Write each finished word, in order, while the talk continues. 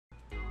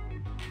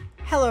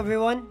Hello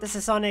everyone, this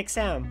is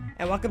sonicxsam,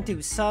 and welcome to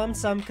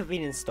sonicxsam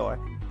convenience store.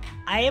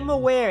 I am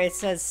aware it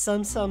says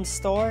sonicxsam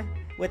store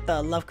with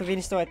the love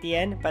convenience store at the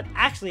end, but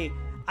actually,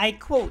 I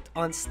quote,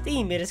 on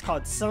Steam it is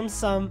called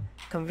sonicxsam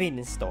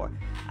convenience store.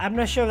 I'm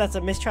not sure if that's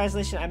a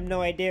mistranslation, I have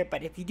no idea,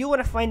 but if you do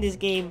want to find this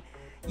game,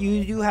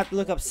 you do have to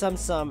look up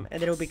sonicxsam and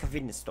then it will be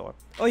convenience store.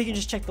 Or you can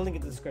just check the link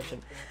in the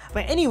description.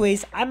 But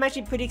anyways, I'm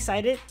actually pretty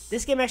excited.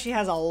 This game actually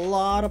has a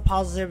lot of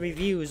positive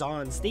reviews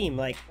on Steam.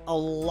 Like, a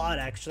lot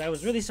actually. I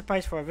was really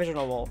surprised for a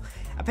visual novel.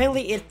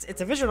 Apparently it's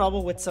a visual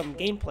novel with some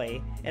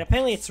gameplay. And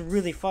apparently it's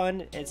really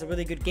fun. It's a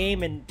really good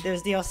game. And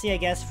there's DLC I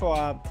guess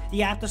for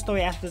the after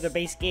story after the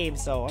base game.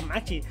 So I'm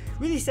actually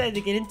really excited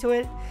to get into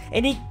it.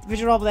 Any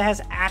visual novel that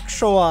has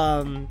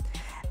actual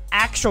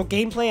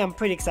gameplay I'm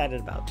pretty excited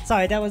about.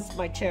 Sorry, that was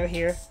my chair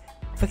here,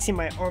 fixing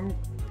my arm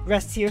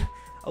rest here.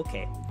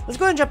 Okay, let's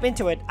go ahead and jump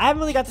into it. I haven't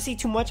really got to see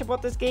too much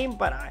about this game,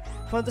 but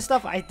from the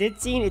stuff I did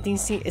see,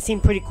 it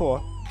seemed pretty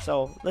cool.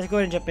 So let's go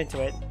ahead and jump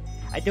into it.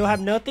 I do have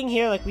nothing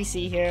here like we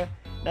see here.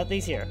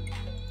 Nothing's here.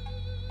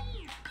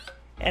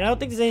 And I don't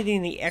think there's anything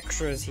in the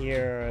extras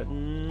here.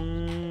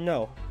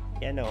 No.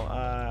 Yeah, no.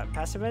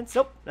 Past events?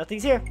 Nope,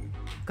 nothing's here.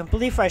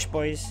 Completely fresh,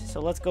 boys.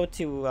 So let's go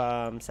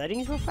to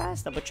settings real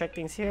fast. Double check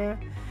things here.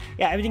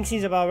 Yeah, everything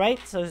seems about right.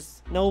 So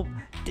there's no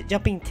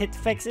jumping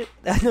physics.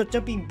 No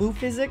jumping boo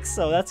physics.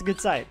 So that's a good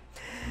sign.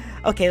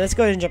 Okay, let's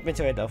go ahead and jump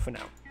into it though for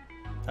now.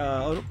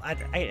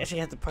 I actually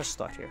have to press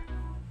start here.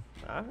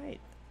 All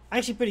right. I'm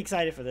actually pretty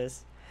excited for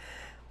this.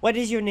 What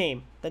is your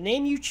name? The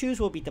name you choose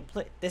will be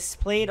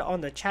displayed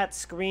on the chat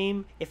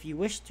screen. If you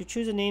wish to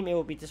choose a name, it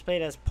will be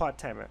displayed as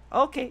part-timer.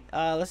 Okay,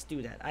 let's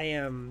do that. I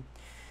am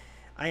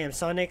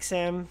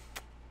sonicxsam,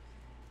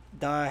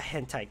 the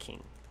hentai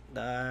king.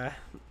 The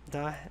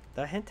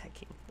hentai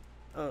king.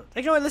 Oh,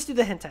 you know what? Let's do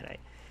the hentai knight.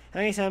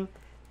 sonicxsam,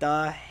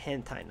 the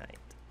hentai knight.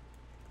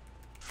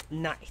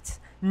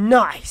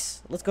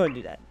 Nice. Let's go and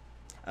do that.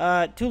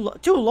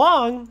 Too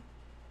long.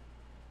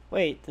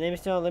 Wait, the name is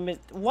still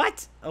unlimited.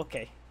 What?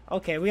 Okay.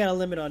 Okay, we got a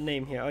limit on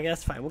name here. Okay,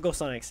 that's fine. We'll go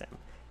sonicxsam.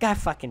 God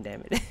fucking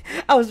damn it.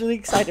 I was really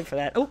excited for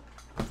that. Oh,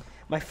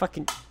 my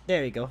fucking...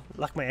 There we go.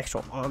 Lock my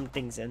actual arm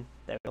things in.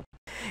 There we go.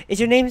 Is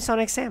your name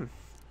sonicxsam?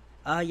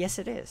 Yes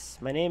it is.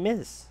 My name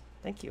is.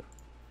 Thank you.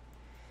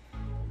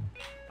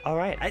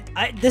 Alright.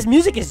 This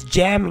music is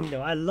jamming though.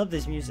 I love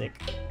this music.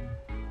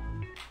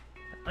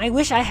 I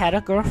wish I had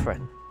a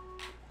girlfriend.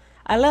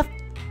 I left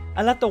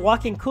the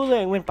walk-in cooler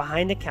and went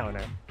behind the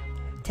counter.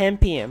 10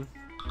 p.m.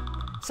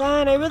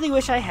 Son, I really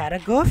wish I had a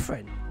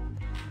girlfriend.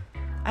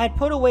 I had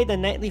put away the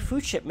nightly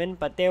food shipment,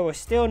 but there were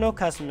still no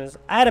customers.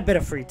 I had a bit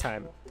of free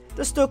time.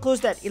 The store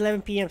closed at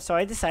 11 p.m., so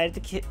I decided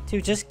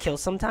to just kill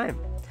some time.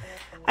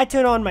 I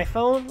turned on my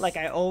phone like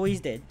I always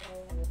did.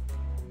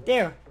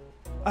 There.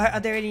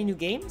 Are there any new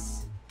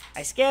games?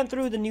 I scanned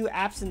through the new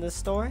apps in the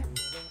store.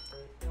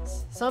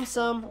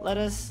 sonicxsam, let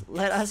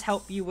us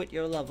help you with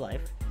your love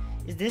life.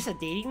 Is this a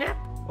dating app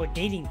or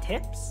dating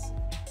tips?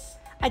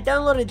 I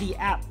downloaded the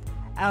app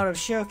out of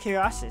sheer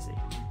curiosity.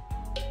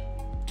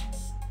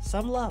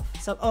 Some love.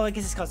 Oh, I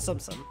guess it's called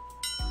sonicxsam.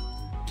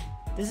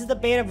 This is the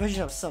beta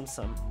version of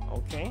sonicxsam.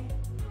 Okay.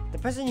 The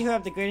person you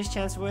have the greatest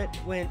chance with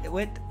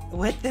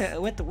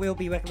will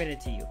be recommended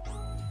to you.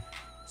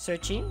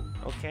 Searching.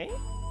 Okay.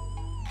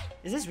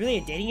 Is this really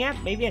a dating app?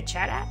 Maybe a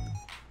chat app?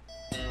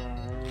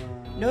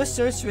 No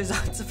search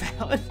results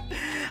found.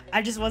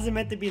 I just wasn't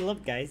meant to be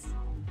loved, guys.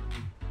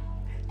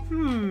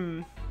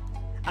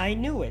 I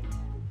knew it.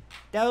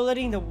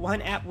 Downloading the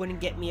one app wouldn't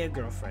get me a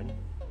girlfriend.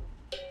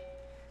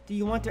 Do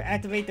you want to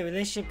activate the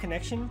relationship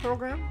connection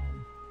program?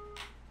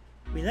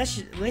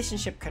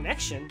 Relationship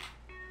connection?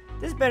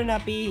 This better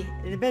not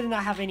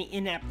have any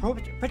in-app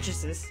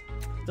purchases.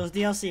 Those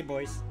DLC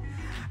boys.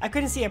 I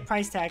couldn't see a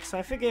price tag, so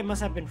I figured it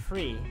must have been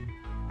free.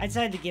 I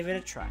decided to give it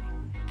a try.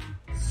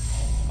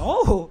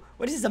 Oh,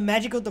 what is this, a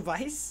magical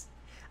device?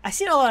 I've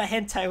seen a lot of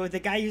hentai where the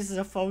guy uses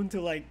a phone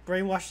to like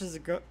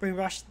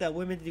brainwash the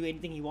women to do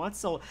anything he wants,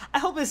 so I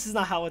hope this is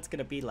not how it's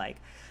gonna be like.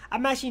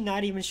 I'm actually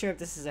not even sure if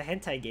this is a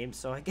hentai game,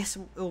 so I guess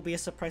it will be a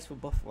surprise for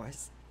both of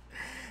us.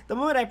 The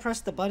moment I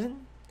pressed the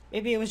button,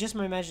 maybe it was just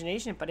my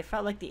imagination, but it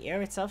felt like the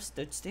air itself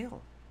stood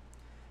still.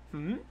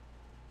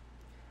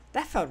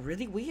 That felt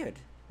really weird.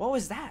 What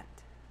was that?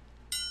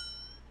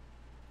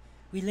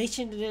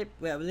 Relation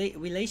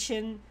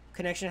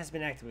connection has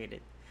been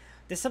activated.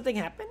 Did something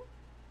happen?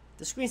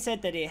 The screen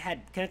said that it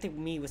had connected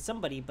me with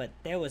somebody, but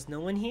there was no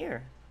one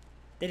here.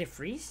 Did it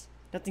freeze?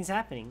 Nothing's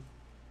happening.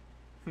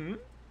 I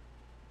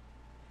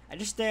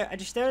just stared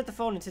at the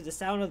phone until the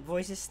sound of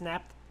voices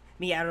snapped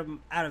me out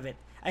of it.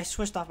 I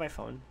switched off my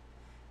phone.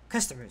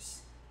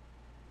 Customers.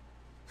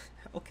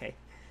 Okay.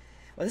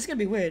 Well, this is gonna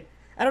be weird.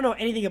 I don't know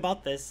anything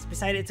about this,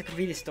 besides it's a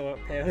convenience store,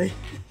 apparently.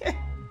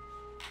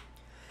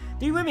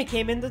 3 women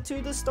came into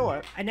the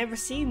store. I never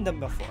seen them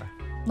before.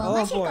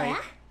 Oh boy.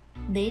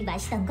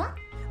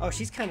 Oh,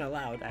 she's kind of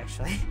loud,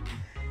 actually.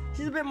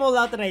 She's a bit more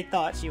loud than I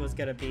thought she was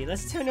gonna be.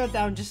 Let's turn her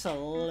down just a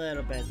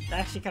little bit.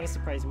 That actually kind of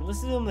surprised me.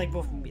 Let's do them like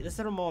both. Let's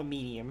do them all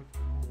medium.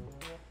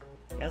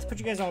 Yeah, let's put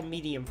you guys on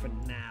medium for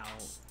now.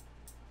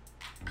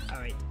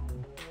 Alright.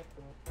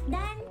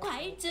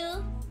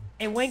 알죠.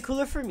 And wine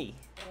cooler for me.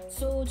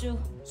 소주.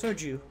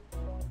 Soju.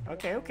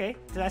 Okay, okay.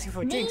 They're asking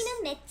for drinks.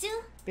 메인은 맥주.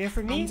 Beer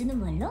for me? 안주는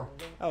뭘로?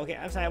 Oh, okay.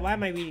 I'm sorry. Why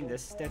am I reading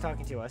this? They're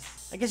talking to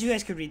us. I guess you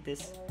guys could read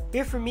this.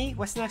 Beer for me?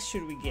 What snacks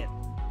should we get?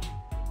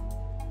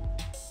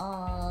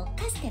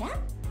 카스테라?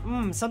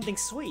 Something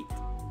sweet.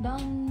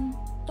 난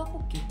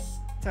떡볶이.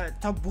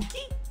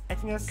 Tteokbokki? I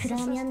think that's...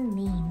 그러면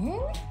메인은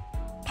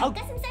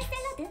닭가슴살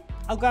샐러드.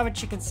 I'll grab a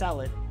chicken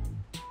salad.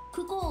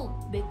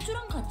 그거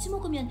맥주랑 같이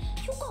먹으면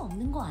효과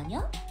없는 거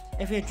아니야?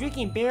 If you're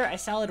drinking beer, a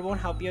salad won't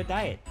help your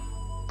diet.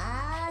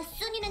 아,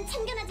 순이는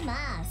참견하지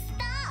마.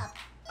 Stop.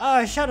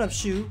 Shut up,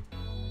 Shu.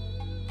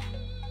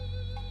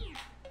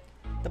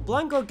 The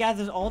blonde girl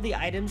gathers all the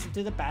items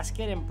into the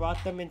basket and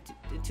brought them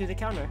into the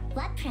counter.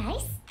 What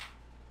price?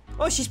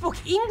 Oh, she spoke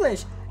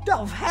English!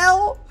 The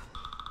hell?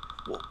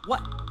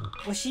 What?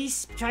 Was she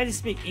trying to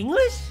speak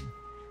English?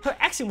 Her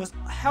accent was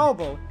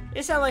horrible.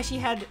 It sounded like she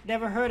had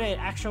never heard an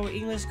actual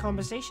English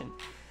conversation.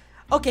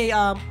 Okay,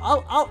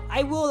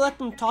 I will let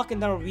them talk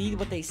and then I'll read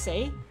what they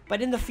say.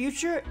 But in the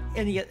future,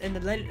 in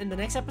the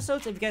next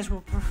episodes, if you guys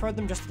will prefer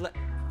them just to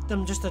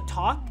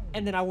talk,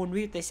 and then I won't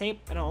read what they say,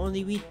 and I'll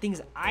only read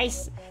things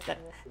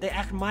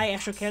my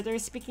actual character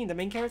is speaking, the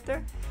main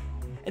character.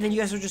 And then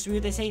you guys will just read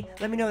what they say.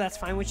 Let me know that's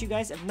fine with you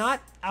guys. If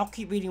not, I'll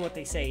keep reading what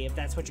they say if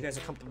that's what you guys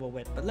are comfortable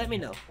with. But let me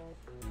know.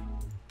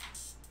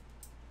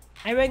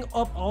 I rang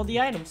up all the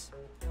items.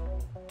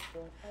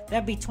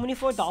 That'd be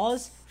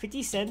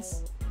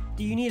 $24.50.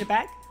 Do you need a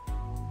bag?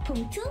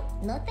 봉투?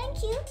 No,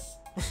 thank you.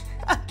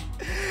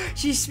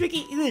 She's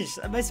speaking English.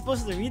 Am I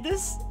supposed to read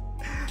this?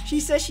 She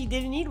says she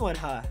didn't need one,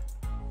 huh?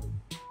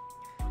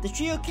 The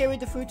trio carried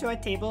the food to our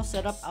table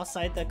set up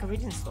outside the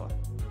convenience store.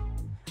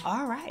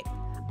 Alright.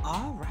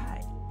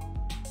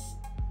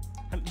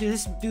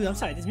 Dude, I'm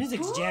sorry. This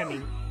music's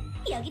jamming.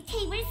 여기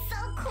table is so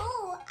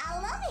cool. I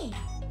love it.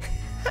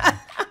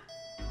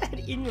 That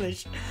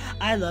English.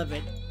 I love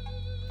it.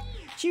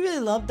 She really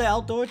loved the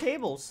outdoor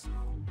tables.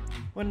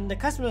 When the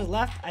customers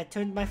left, I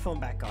turned my phone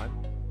back on.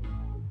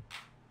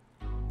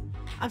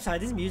 I'm sorry,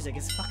 this music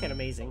is fucking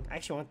amazing. I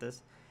actually want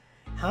this.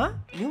 Huh?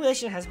 New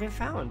relation has been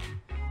found.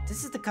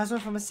 This is the customer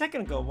from a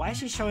second ago. Why is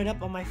she showing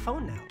up on my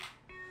phone now?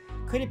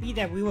 Could it be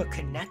that we were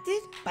connected?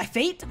 By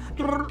fate?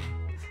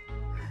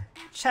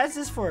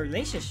 Chances for a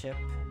relationship.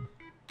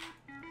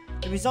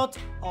 The result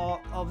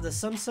of the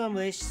sonicxsam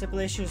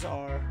relationship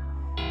are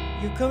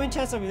your current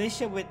chance of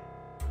relationship with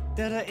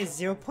Dada is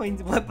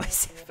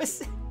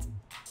 0.1%.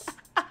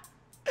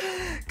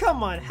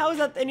 Come on, how is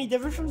that any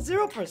different from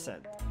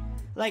 0%?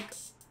 Like,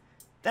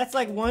 that's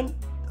like one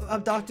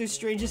of Doctor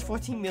Strange's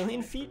 14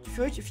 million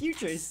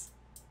futures.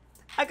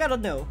 I gotta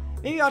know.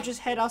 Maybe I'll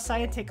just head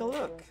outside and take a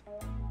look.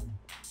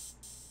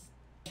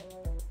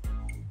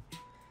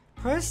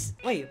 Press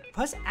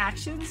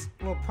actions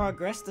will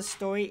progress the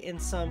story in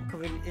some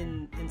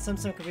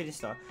convenience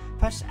store.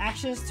 Press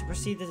actions to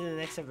proceed to the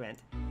next event.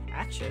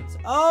 Actions.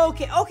 Oh,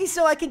 okay,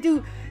 so I can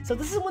do. So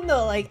this is when the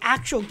like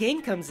actual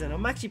game comes in.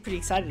 I'm actually pretty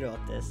excited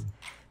about this.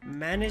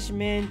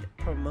 Management,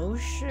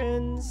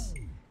 promotions,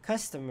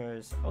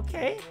 customers.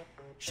 Okay.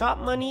 Shop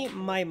money,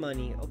 my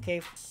money.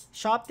 Okay.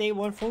 Shop day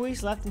 1, 4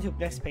 weeks left until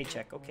next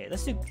paycheck. Okay,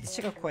 let's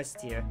check a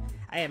quest here.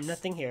 I have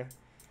nothing here.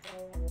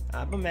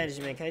 But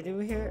management, can I do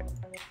it here?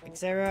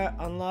 Xera,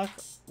 unlock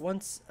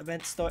once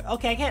event store.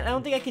 Okay, I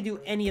don't think I can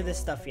do any of this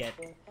stuff yet.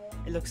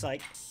 It looks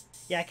like.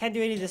 Yeah, I can't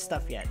do any of this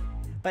stuff yet.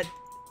 But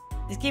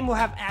this game will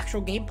have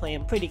actual gameplay.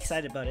 I'm pretty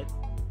excited about it.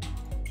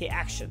 Okay,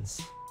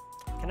 actions.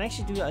 Can I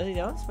actually do anything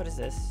else? What is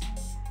this?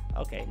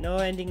 Okay, no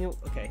ending.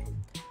 Okay.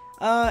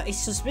 A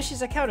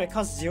suspicious account. It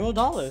costs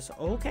 $0.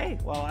 Okay,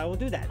 well I will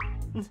do that.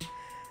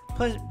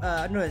 Plus,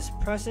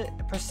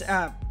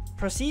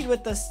 proceed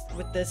with the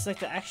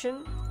selected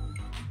action.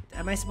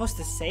 Am I supposed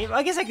to save?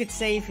 I guess I could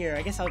save here.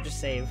 I guess I'll just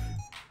save.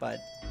 But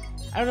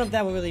I don't know if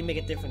that will really make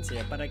a difference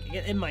here. But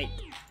it might.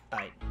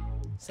 Alright,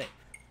 save.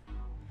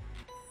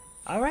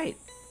 Alright.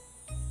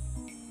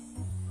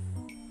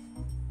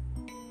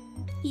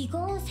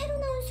 이거 새로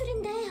나온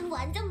술인데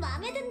완전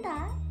마음에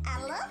든다.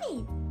 I love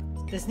it.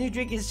 This new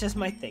drink is just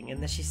my thing, and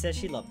then she said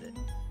she loved it.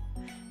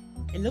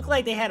 It looked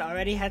like they had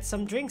already had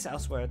some drinks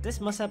elsewhere.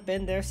 This must have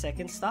been their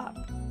second stop.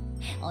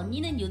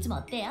 언니는 요즘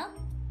어때요?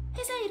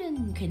 회사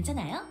일은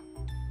괜찮아요?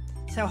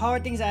 So how are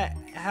things Yina?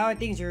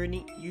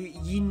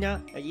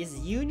 Is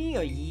it Uni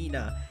or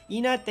Yina?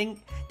 Yina,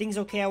 things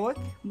okay at work?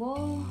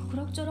 뭐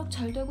그럭저럭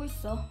잘 되고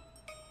있어.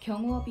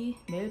 경호업이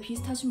매일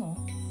비슷하지 뭐.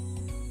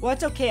 Well,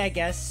 it's okay, I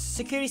guess.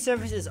 Security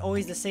service is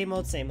always the same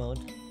old, same old.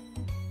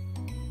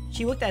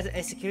 She worked at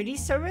a security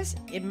service.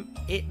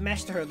 It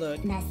matched her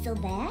look. Not so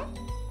bad?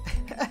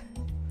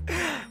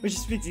 Which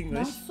speaks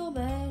English. Not so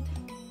bad.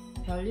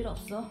 별일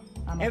없어.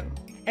 아마도.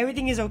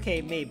 Everything is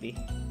okay, maybe.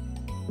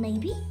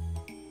 Maybe?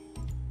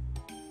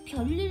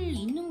 별일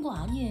있는 거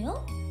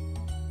아니에요?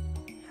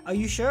 Are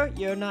you sure?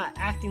 You're not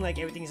acting like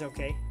everything's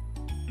okay.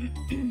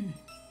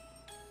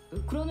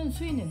 그러는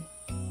수희는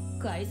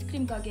그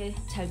아이스크림 가게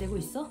잘 되고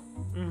있어?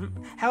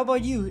 How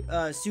about you,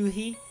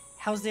 Suhi?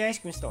 How's the ice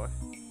cream store?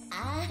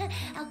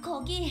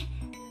 거기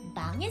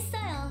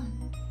망했어요.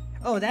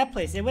 Oh, that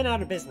place. It went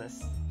out of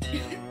business.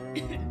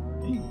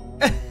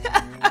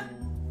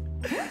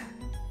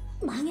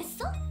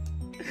 망했어?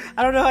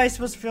 I don't know how I'm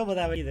supposed to feel about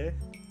that one either.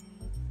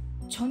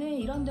 전에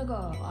일한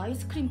데가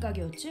아이스크림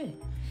가게였지?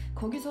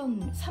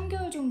 거기선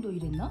 3개월 정도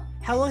일했나?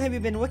 How long have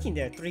you been working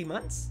there? 3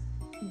 months?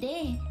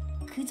 네,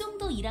 그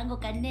정도 일한 것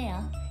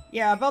같네요.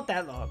 Yeah, about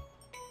that long.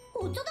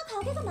 어쩌다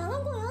가게가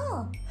망한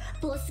거야?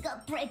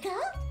 보스가 break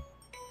up?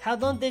 How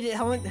did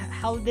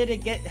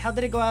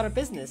it go out of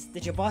business?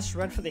 Did your boss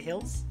run for the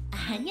hills?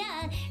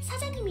 아니야,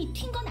 사장님이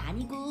튄 건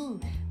아니고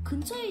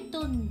근처에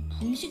있던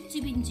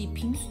분식집인지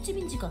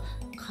빙수집인지가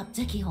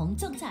갑자기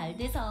엄청 잘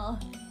돼서.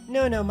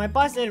 No, my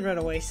boss didn't run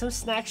away. Some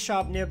snack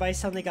shop nearby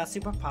suddenly got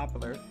super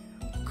popular.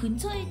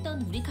 근처에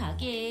있던 우리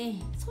가게에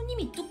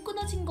손님이 뚝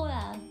끊어진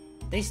거야.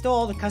 They stole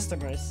all the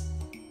customers.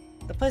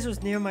 The place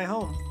was near my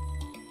home.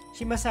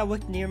 She must have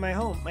worked near my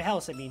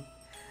house, I mean.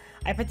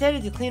 I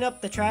pretended to clean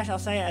up the trash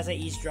outside as I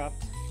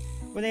eavesdropped.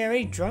 Were they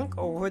already drunk,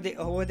 or were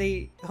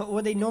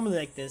they normally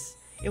like this?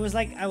 It was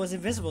like I was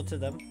invisible to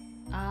them.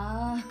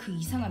 아, 그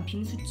이상한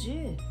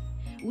빙수집?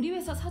 우리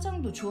회사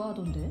사장도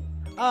좋아하던데.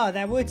 Ah,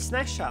 that wood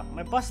snack shop.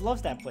 My boss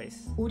loves that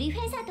place. 우리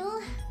회사도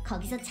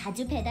거기서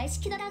자주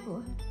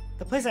배달시키더라고.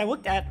 The place I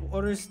worked at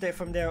orders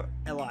from there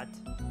a lot.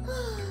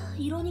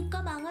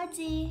 이러니까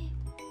망하지.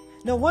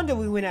 No wonder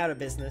we went out of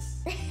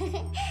business.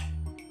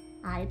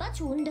 알바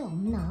좋은 데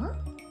없나?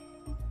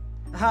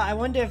 I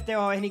wonder if there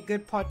are any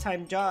good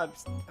part-time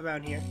jobs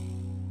around here.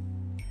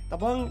 The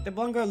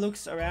blonde girl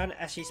looks around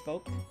as she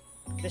spoke.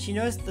 Then she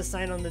noticed the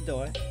sign on the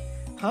door.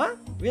 Huh?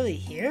 Really?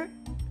 Here?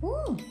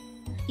 오,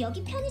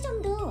 여기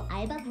편의점도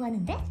알바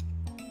구하는데?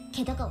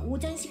 게다가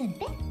오전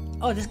시간대?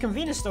 Oh, this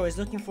convenience store is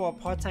looking for a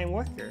part-time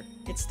worker.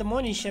 It's the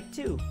morning shift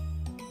too.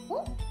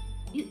 어?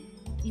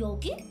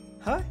 여기?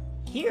 Huh?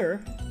 Here?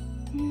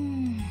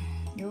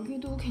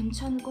 여기도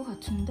괜찮을 것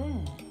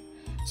같은데.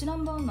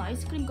 지난번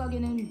아이스크림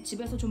가게는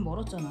집에서 좀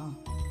멀었잖아.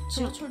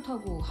 지하철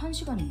타고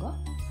 1시간인가?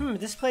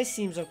 This place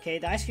seems okay.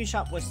 The ice cream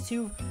shop was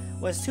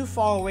too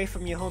far away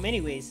from your home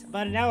anyways.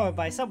 About an hour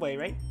by subway,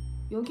 right?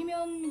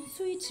 여기면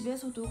수희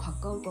집에서도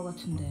가까울 것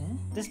같은데.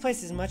 This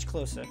place is much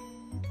closer.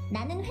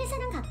 나는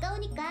회사랑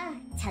가까우니까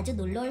자주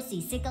놀러 올 수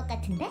있을 것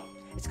같은데?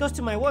 It's close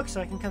to my work,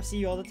 so I can come see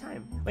you all the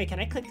time. Wait, can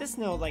I click this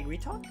and it'll like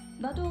retalk?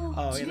 나도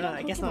집이랑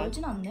I 그렇게 guess not.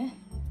 멀진 않네.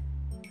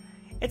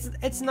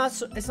 It's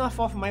not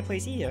far from my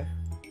place either.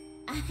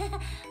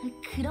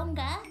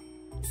 그런가?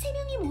 세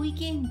명이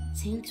모이기엔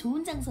제일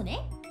좋은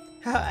장소네?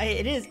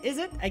 It is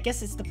it? I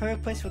guess it's the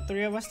perfect place for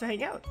 3 of us to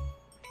hang out.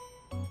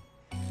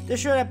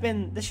 This should have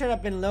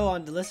been low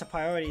on the list of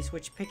priorities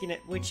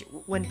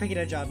when picking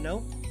a job,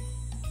 no?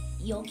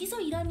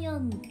 여기서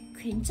일하면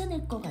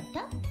괜찮을 것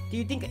같아? Do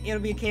you think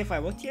it'll be okay if I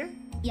worked here?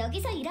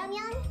 여기서 일하면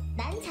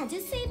난 자주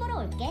수입 보러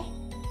올게.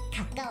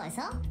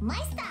 가까워서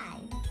my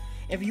style.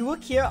 If you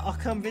work here, I'll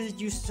come visit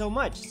you so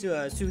much,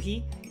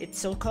 Suhi. It's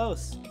so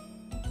close.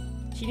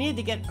 She needed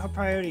to get her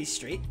priorities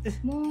straight.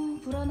 뭐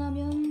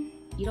불안하면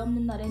일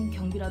없는 날엔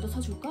경비라도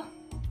서줄까?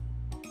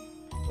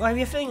 Well, if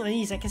you're feeling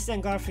uneasy, I can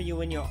stand guard for you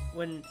when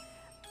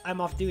I'm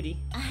off duty.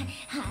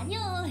 아니요,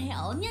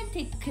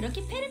 언니한테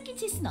그렇게 패를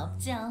끼칠 순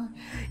없죠.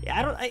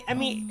 Yeah, I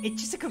mean, it's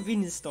just a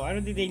convenience store. I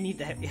don't think they need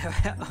that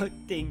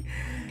thing.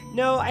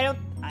 No, I don't.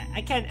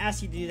 I can't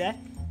ask you to do that.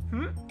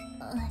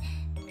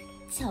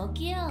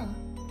 저기요.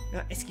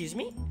 Excuse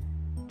me?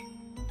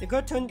 The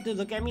girl turned to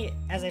look at me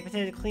as I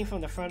pretended to clean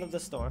from the front of the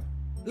store.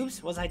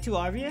 Oops, was I too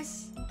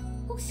obvious?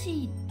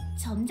 혹시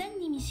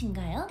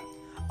점장님이신가요?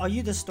 Are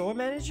you the store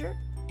manager?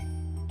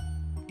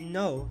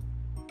 No.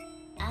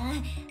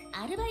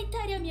 아르바이트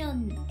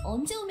하려면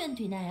언제 오면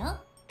되나요?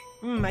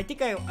 I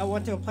think I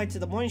want to apply to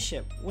the morning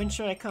shift. When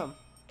should I come?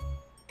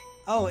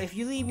 Oh, if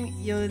you leave me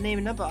your name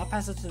and number, I'll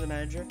pass it to the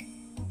manager.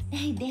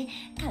 네,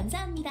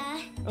 감사합니다.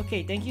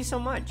 Okay, thank you so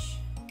much.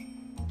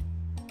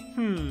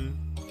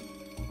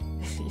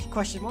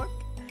 Question mark?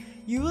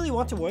 You really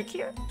want to work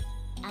here?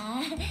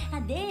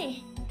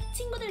 네.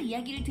 친구들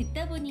이야기를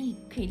듣다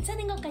보니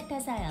괜찮은 것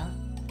같아서요.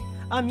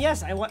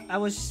 Yes, I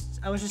was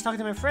just talking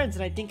to my friends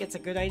and I think it's a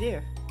good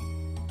idea.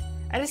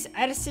 I'm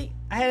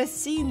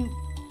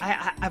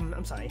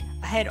sorry.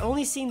 I had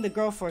only seen the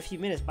girl for a few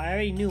minutes, but I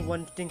already knew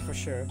one thing for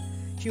sure.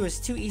 She was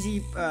too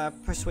easy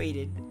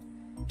persuaded.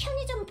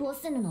 편의점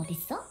보스는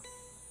어딨어?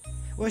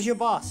 Where's your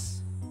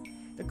boss?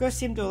 The girl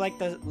seems to like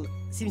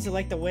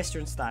the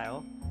Western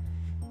style.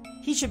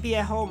 He should be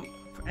at home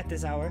at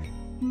this hour.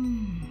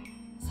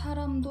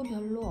 사람도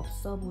별로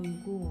없어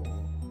보이고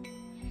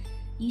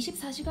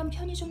 24시간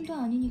편의점도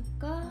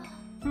아니니까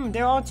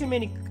There aren't too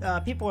many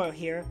people out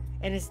here,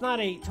 and it's not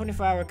a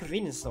 24-hour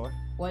convenience store.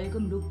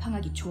 월급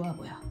루팡하기 좋아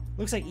보여.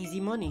 Looks like easy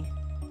money.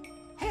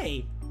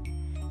 Hey,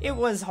 it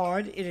was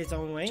hard in its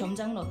own way.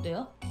 점장은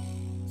어때요?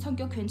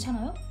 성격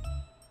괜찮아요?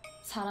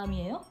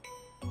 사람이에요?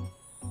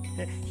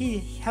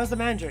 How's the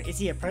manager? Is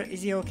he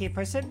an okay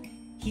person?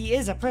 He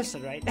is a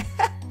person, right?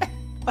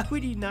 Why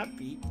would he not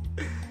be?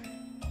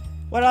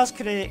 What else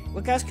could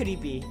he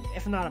be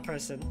if not a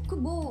person? 그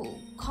뭐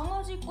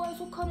강아지과에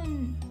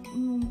속하는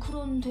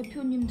그런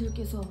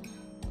대표님들께서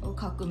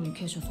가끔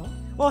계셔서.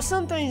 Well,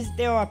 sometimes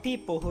there are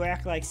people who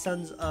act like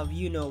sons of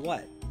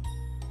you-know-what.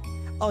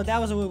 Oh, that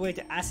was a weird way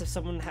to ask if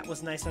someone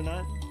was nice or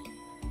not.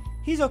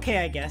 He's okay,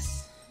 I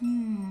guess.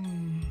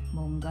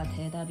 뭔가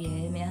대답이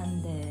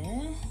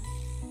애매한데.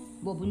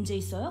 뭐 문제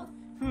있어요?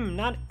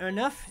 Not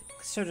enough?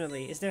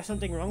 Certainly. Is there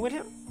something wrong with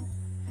him?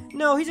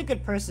 No, he's a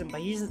good person,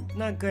 but he's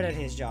not good at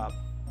his job.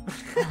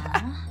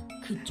 아,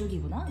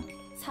 그쪽이구나.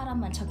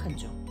 사람만 착한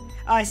쪽.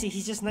 Oh, I see.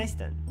 He's just nice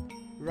then.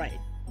 Right.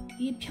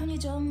 이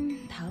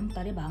편의점 다음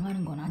달에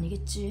망하는 건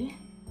아니겠지?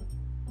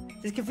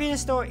 This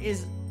convenience store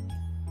is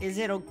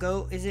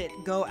it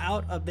go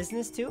out of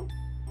business too?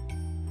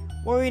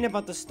 Worrying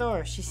about the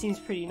store. She seems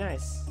pretty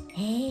nice.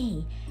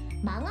 에이,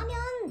 망하면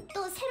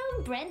또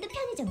새로운 브랜드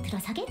편의점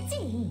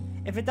들어서겠지.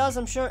 If it does,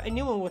 I'm sure a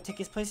new one will take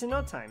its place in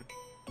no time.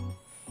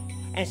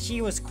 And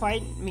she was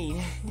quite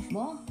mean.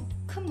 뭐,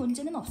 큰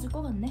문제는 없을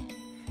것 같네.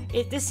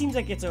 This seems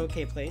like it's an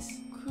okay place.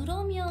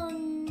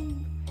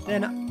 그러면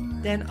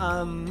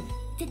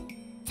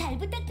잘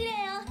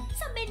부탁드려요,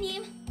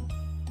 선배님.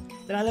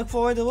 Then I look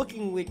forward to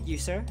looking with you,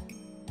 sir.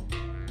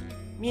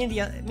 Me and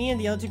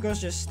the other two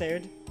girls just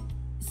stared.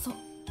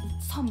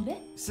 선배?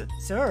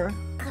 Sir?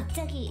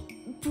 갑자기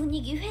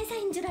분위기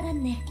회사인 줄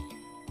알았네.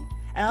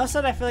 And all of a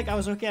sudden I feel like I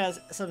was working at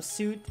some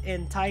suit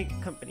and tie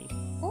company.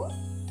 어?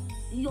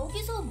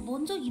 여기서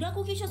먼저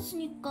일하고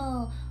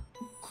계셨으니까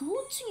그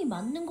호칭이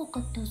맞는 것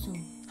같아서.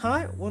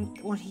 Huh?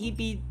 Won't he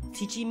be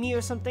teaching me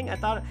or something? I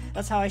thought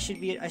that's how I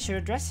should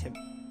address him.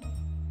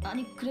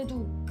 아니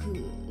그래도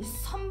그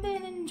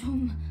선배는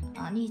좀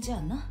아니지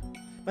않나?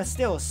 But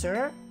still,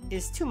 sir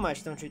is too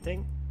much, don't you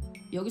think?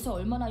 여기서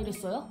얼마나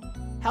일했어요?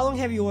 How long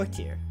have you worked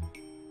here?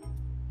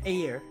 A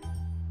year.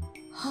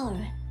 헐,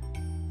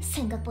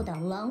 생각보다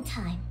long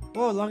time.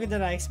 Whoa, longer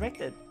than I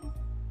expected.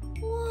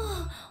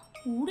 와,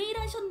 오래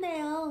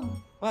일하셨네요.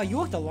 Wow, you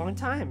worked a long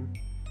time.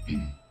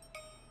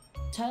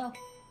 자요.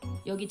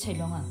 여기 제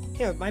명함.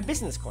 Here, my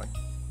business card.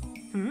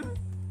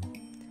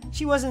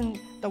 She wasn't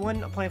the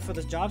one applying for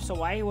this job, so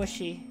why was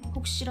she?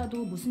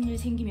 혹시라도 무슨 일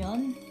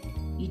생기면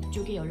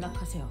이쪽에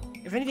연락하세요.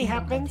 If anything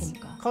금방 갈 happens,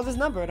 테니까. call this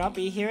number and I'll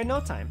be here in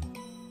no time.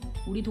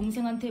 우리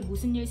동생한테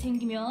무슨 일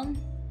생기면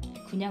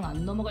그냥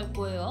안 넘어갈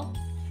거예요.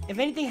 If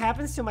anything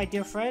happens to my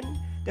dear friend,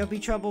 there'll be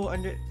trouble.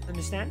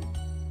 Understand?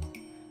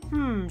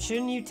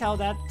 Shouldn't you tell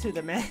that to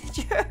the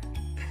manager?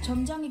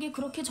 점장에게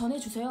그렇게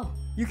전해주세요.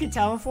 You can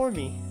tell him for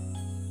me.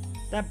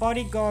 That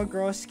bodyguard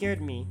girl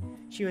scared me.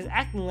 She was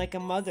acting like a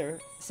mother,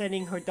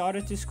 sending her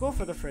daughter to school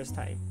for the first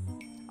time.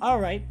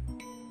 Alright.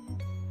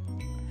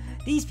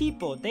 These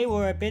people, they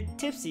were a bit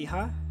tipsy,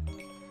 huh?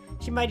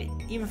 She might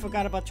even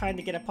forgot about trying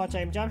to get a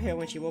part-time job here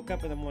when she woke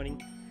up in the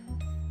morning.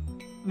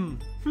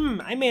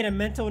 I made a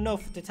mental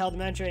note to tell the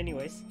manager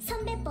anyways.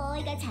 선배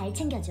boy가 잘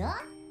챙겨줘.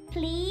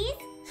 Please.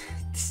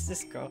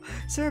 This girl.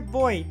 Sir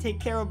boy, take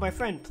care of my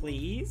friend,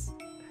 please.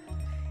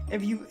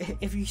 If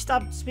you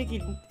stop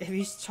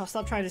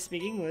trying to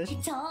speak English,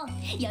 저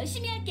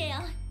열심히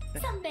할게요,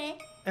 선배.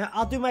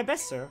 I'll do my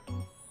best, sir.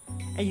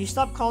 And you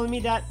stop calling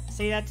me that,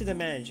 say that to the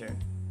manager.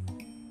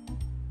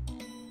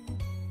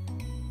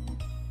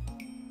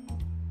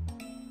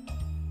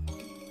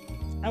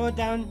 I wrote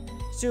down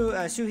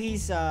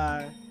Suhi's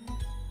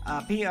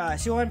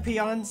Suhan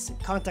Peon's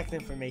contact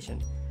information.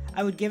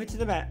 I would give it to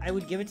the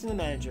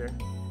manager.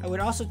 I would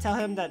also tell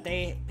him that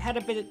they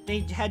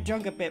had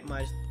drunk a bit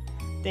much.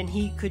 Then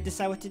he could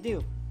decide what to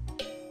do.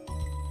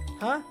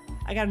 Huh?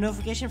 I got a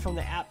notification from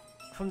that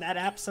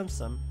app,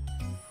 SumSum.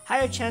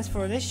 Higher chance for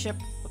a relationship.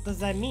 What does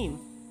that mean?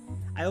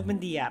 I opened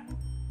the app.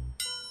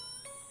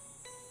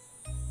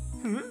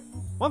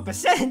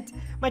 1%?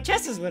 My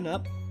chances went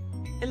up.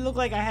 It looked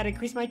like I had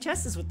increased my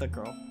chances with the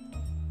girl.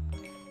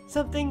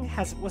 Something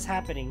was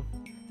happening.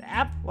 The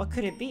app? What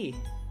could it be?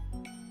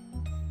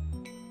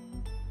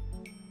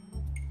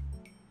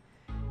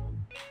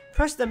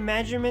 Press the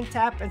management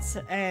tab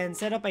and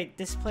set up a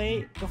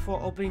display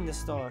before opening the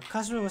store.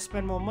 Customers will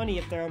spend more money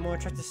if there are more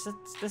attractive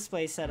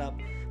displays set up.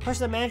 Press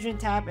the management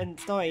tab and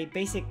install a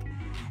basic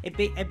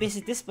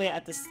display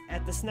at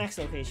the snacks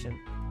location.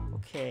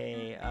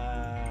 Okay,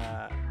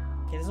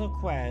 there's no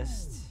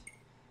quest.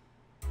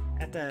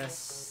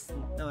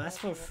 No, that's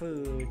for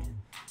food.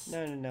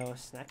 No,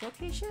 snack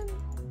location?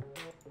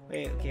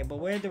 Wait, okay, but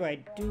where do I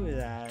do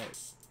that?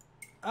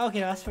 Okay,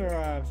 that's for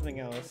something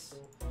else.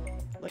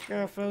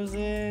 Liquor,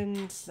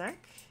 frozen, snack?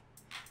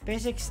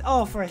 Basics.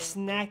 Oh, for a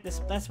snack.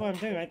 That's what I'm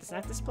doing, right? The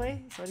snack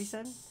display? That's what he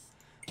said?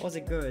 What was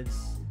it?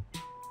 Goods.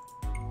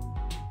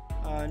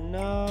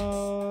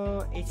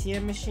 No.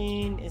 ATM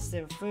machine,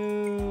 instant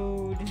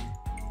food.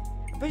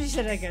 I'm pretty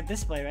sure I got a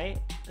display, right?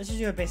 Let's just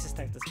do a basic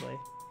snack display.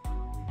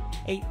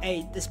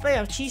 A display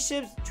of cheese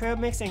chips, trail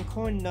mix, and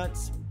corn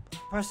nuts.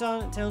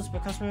 Personal sales per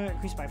customer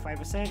increased by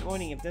 5%.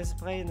 Warning: if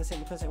display in the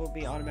same place, it will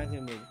be automatically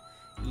removed.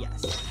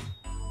 Yes.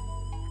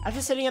 After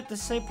setting up the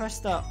display, press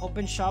the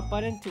open shop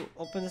button to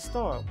open the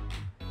store.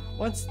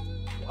 Once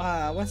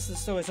the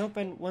store is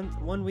open,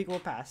 one week will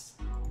pass.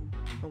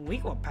 1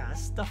 week will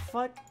pass? The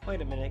fuck?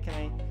 Wait a minute, can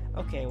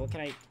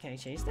I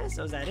change this?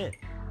 Or is that it?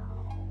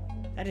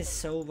 That is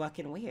so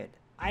fucking weird.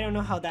 I don't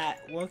know how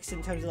that works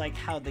in terms of like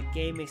how the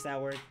game makes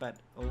that work, but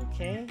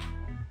okay.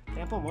 Can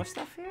I put more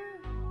stuff here?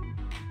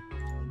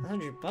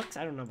 $100?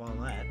 I don't know about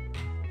that.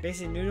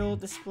 Basic noodle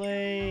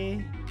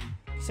display.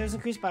 Sales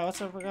increased by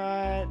what's up we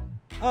got?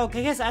 Oh,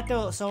 okay, I guess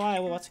after so I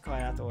what's it called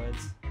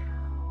afterwards?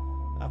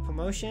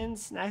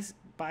 Promotions, snacks,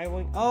 buy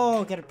one.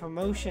 Oh, get a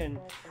promotion.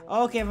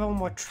 Okay, if I want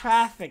more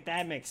traffic,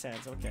 that makes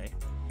sense. Okay,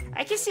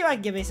 I can see why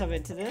I'm giving some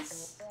into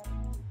this.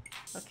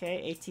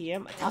 Okay,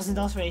 ATM,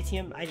 $1,000 for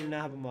ATM. I do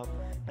not have them up.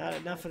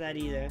 Not for that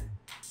either.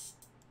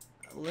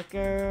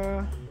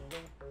 Liquor.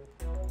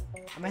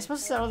 Am I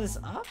supposed to set all this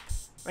up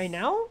right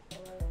now?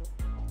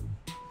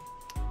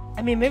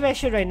 I mean, maybe I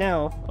should right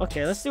now.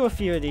 Okay, let's do a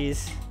few of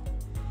these.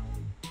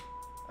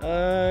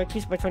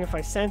 Increase by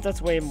 25 cents.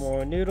 That's way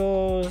more.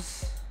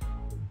 Noodles.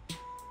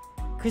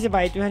 Increase it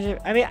by 200.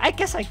 I mean, I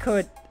guess I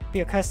could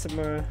be a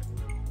customer.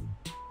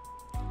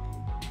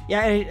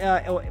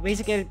 Yeah,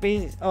 basic.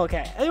 Oh,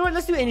 okay. Anyway,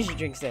 let's do energy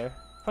drinks there.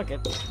 Fuck it.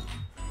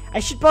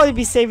 I should probably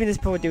be saving this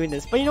before doing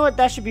this, but you know what?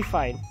 That should be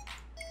fine.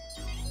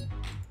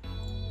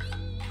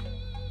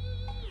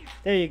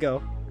 There you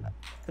go.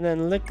 And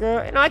then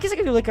liquor. No, I guess I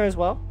can do liquor as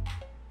well.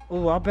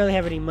 Ooh, I'll barely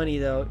have any money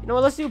though. You know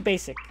what? Let's do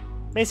basic.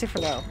 Basic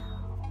for now.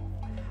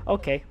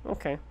 Okay,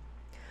 okay.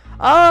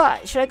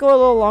 Should I go a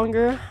little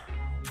longer?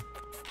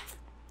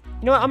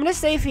 You know what? I'm gonna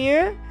save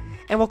here,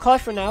 and we'll call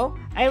it for now.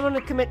 I don't want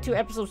to commit to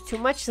episodes too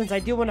much, since I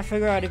do want to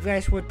figure out if you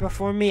guys would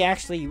prefer me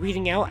actually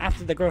reading out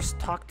after the girls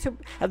after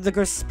the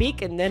girls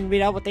speak, and then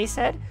read out what they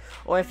said,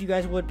 or if you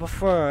guys would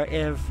prefer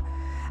if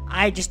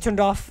I just turned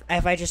off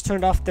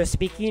their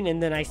speaking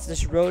and then I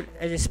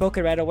just spoke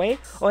it right away,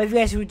 or if you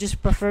guys would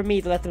just prefer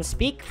me to let them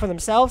speak for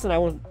themselves and I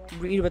won't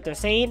read what they're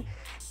saying,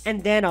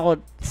 and then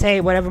I'll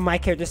say whatever my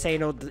character's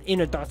saying, or the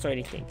inner thoughts or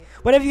anything.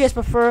 Whatever you guys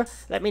prefer,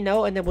 let me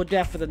know, and then we'll do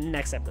that for the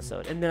next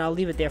episode, and then I'll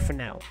leave it there for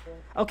now.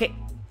 Okay,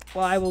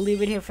 well, I will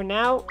leave it here for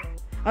now.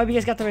 I hope you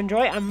guys got to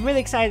enjoy. I'm really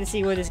excited to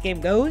see where this game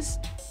goes.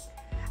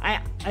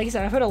 Like I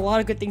said, I've heard a lot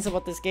of good things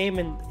about this game,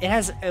 and it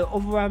has an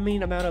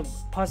overwhelming amount of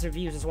positive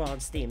reviews as well on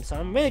Steam. So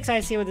I'm really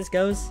excited to see where this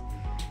goes.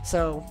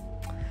 So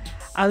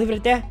I'll leave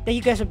it there. Thank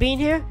you guys for being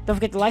here. Don't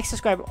forget to like,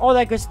 subscribe, all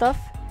that good stuff.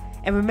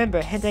 And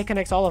remember, hentai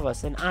connects all of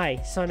us. And I,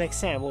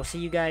 sonicxsam, will see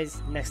you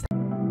guys next time.